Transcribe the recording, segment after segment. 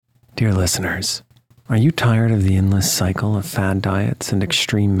Dear listeners, are you tired of the endless cycle of fad diets and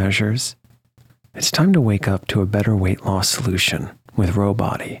extreme measures? It's time to wake up to a better weight loss solution with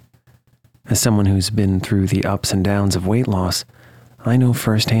Rowbody. As someone who's been through the ups and downs of weight loss, I know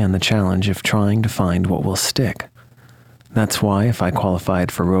firsthand the challenge of trying to find what will stick. That's why if I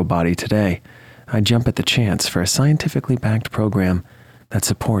qualified for Rowbody today, I'd jump at the chance for a scientifically backed program that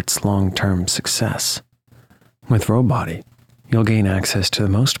supports long-term success. With Rowbody, you'll gain access to the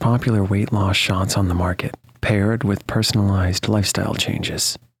most popular weight loss shots on the market, paired with personalized lifestyle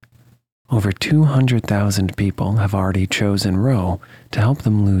changes. Over 200,000 people have already chosen Row to help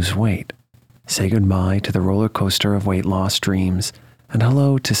them lose weight. Say goodbye to the roller coaster of weight loss dreams and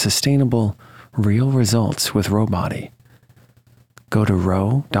hello to sustainable, real results with Rowbody. Go to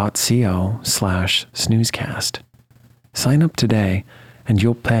row.co/snoozecast. Sign up today and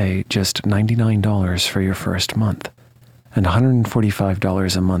you'll pay just $99 for your first month and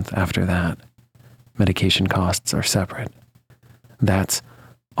 $145 a month after that. Medication costs are separate. That's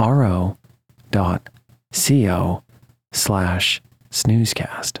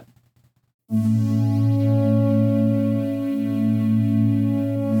ro.co/snoozecast.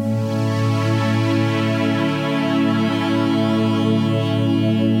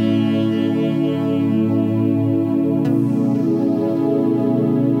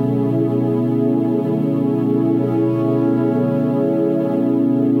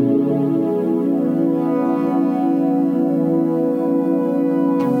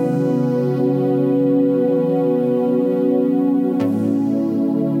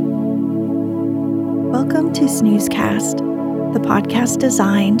 Welcome to Snoozecast, the podcast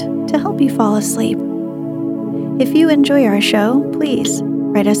designed to help you fall asleep. If you enjoy our show, please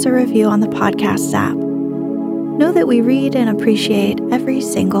write us a review on the podcast app. Know that we read and appreciate every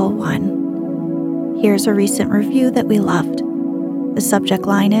single one. Here's a recent review that we loved. The subject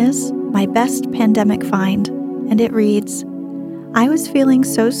line is, "My best pandemic find," and it reads, "I was feeling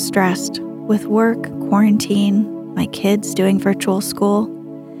so stressed with work, quarantine, my kids doing virtual school,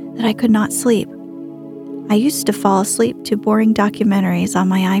 that I could not sleep. I used to fall asleep to boring documentaries on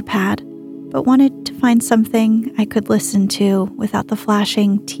my iPad, but wanted to find something I could listen to without the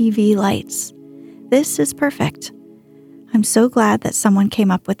flashing TV lights. This is perfect. I'm so glad that someone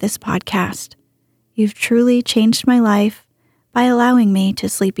came up with this podcast. You've truly changed my life by allowing me to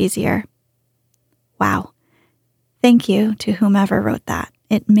sleep easier." Wow. Thank you to whomever wrote that.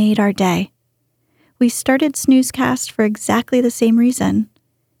 It made our day. We started Snoozecast for exactly the same reason.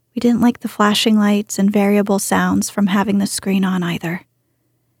 We didn't like the flashing lights and variable sounds from having the screen on either.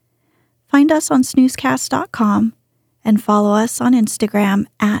 Find us on snoozecast.com and follow us on Instagram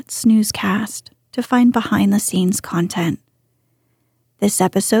 @snoozecast to find behind-the-scenes content. This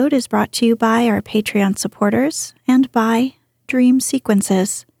episode is brought to you by our Patreon supporters and by Dream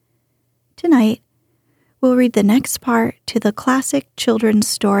Sequences. Tonight, we'll read the next part to the classic children's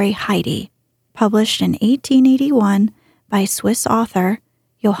story Heidi, published in 1881 by Swiss author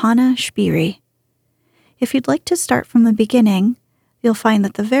Johanna Spyri. If you'd like to start from the beginning, you'll find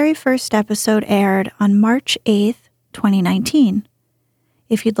that the very first episode aired on March 8th, 2019.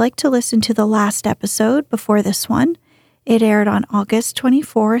 If you'd like to listen to the last episode before this one, it aired on August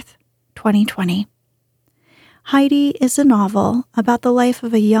 24th, 2020. Heidi is a novel about the life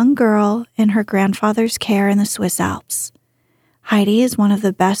of a young girl in her grandfather's care in the Swiss Alps. Heidi is one of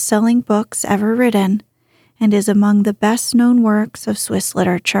the best-selling books ever written and is among the best-known works of Swiss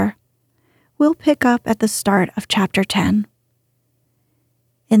literature. We'll pick up at the start of Chapter 10.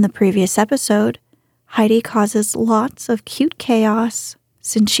 In the previous episode, Heidi causes lots of cute chaos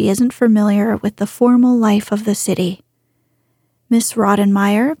since she isn't familiar with the formal life of the city. Miss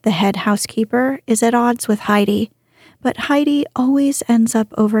Rottenmeier, the head housekeeper, is at odds with Heidi, but Heidi always ends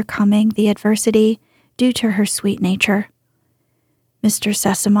up overcoming the adversity due to her sweet nature. Mr.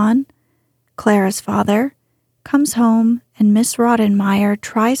 Sesamon, Clara's father, comes home and Miss Rottenmeier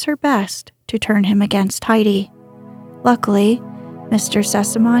tries her best to turn him against Heidi. Luckily, Mr.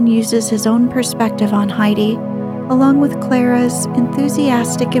 Sesamon uses his own perspective on Heidi, along with Clara's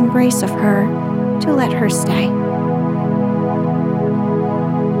enthusiastic embrace of her, to let her stay.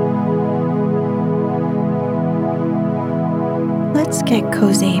 Let's get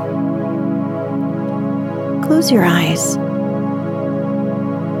cozy. Close your eyes.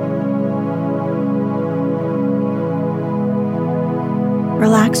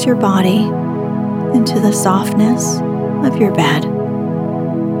 Relax your body into the softness of your bed.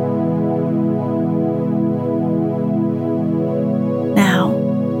 Now,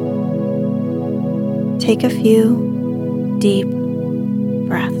 take a few deep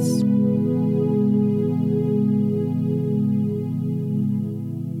breaths.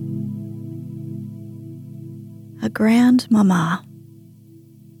 a grandmama.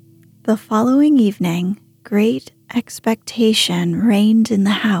 The following evening, great expectation reigned in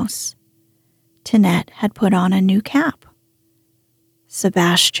the house. Tinette had put on a new cap.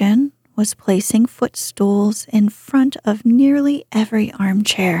 Sebastian was placing footstools in front of nearly every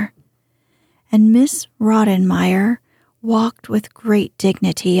armchair, and Miss Rottenmeier walked with great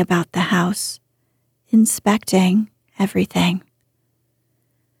dignity about the house, inspecting everything.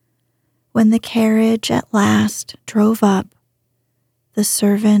 When the carriage at last drove up, the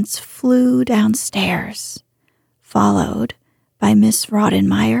servants flew downstairs, followed by Miss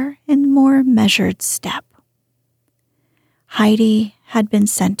Rottenmeier in more measured step. Heidi had been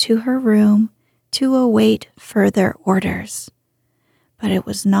sent to her room to await further orders, but it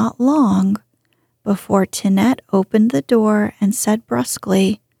was not long before Tinette opened the door and said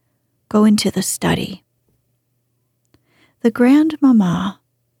brusquely, "Go into the study." The grandmama,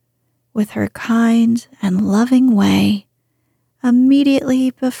 with her kind and loving way, immediately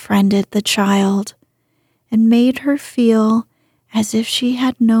befriended the child and made her feel as if she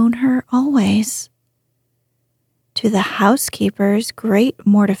had known her always. To the housekeeper's great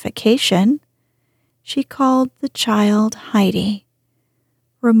mortification, she called the child Heidi,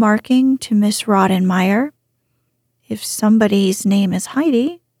 remarking to Miss Rottenmeier, "If somebody's name is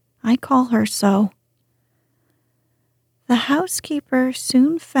Heidi, I call her so." The housekeeper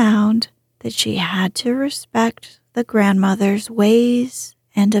soon found that she had to respect the grandmother's ways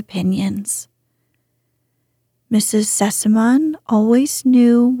and opinions. Mrs. Sesamon always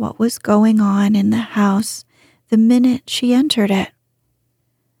knew what was going on in the house the minute she entered it.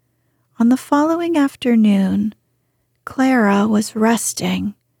 On the following afternoon, Clara was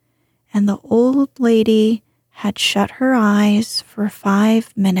resting, and the old lady had shut her eyes for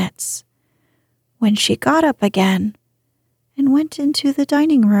 5 minutes when she got up again and went into the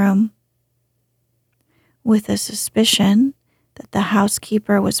dining room. With a suspicion that the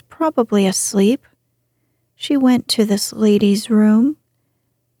housekeeper was probably asleep, she went to this lady's room,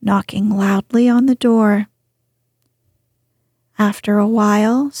 knocking loudly on the door. After a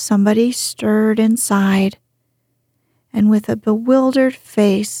while, somebody stirred inside, and with a bewildered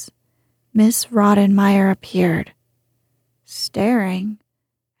face, Miss Rottenmeier appeared, staring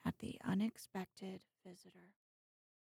at the unexpected visitor.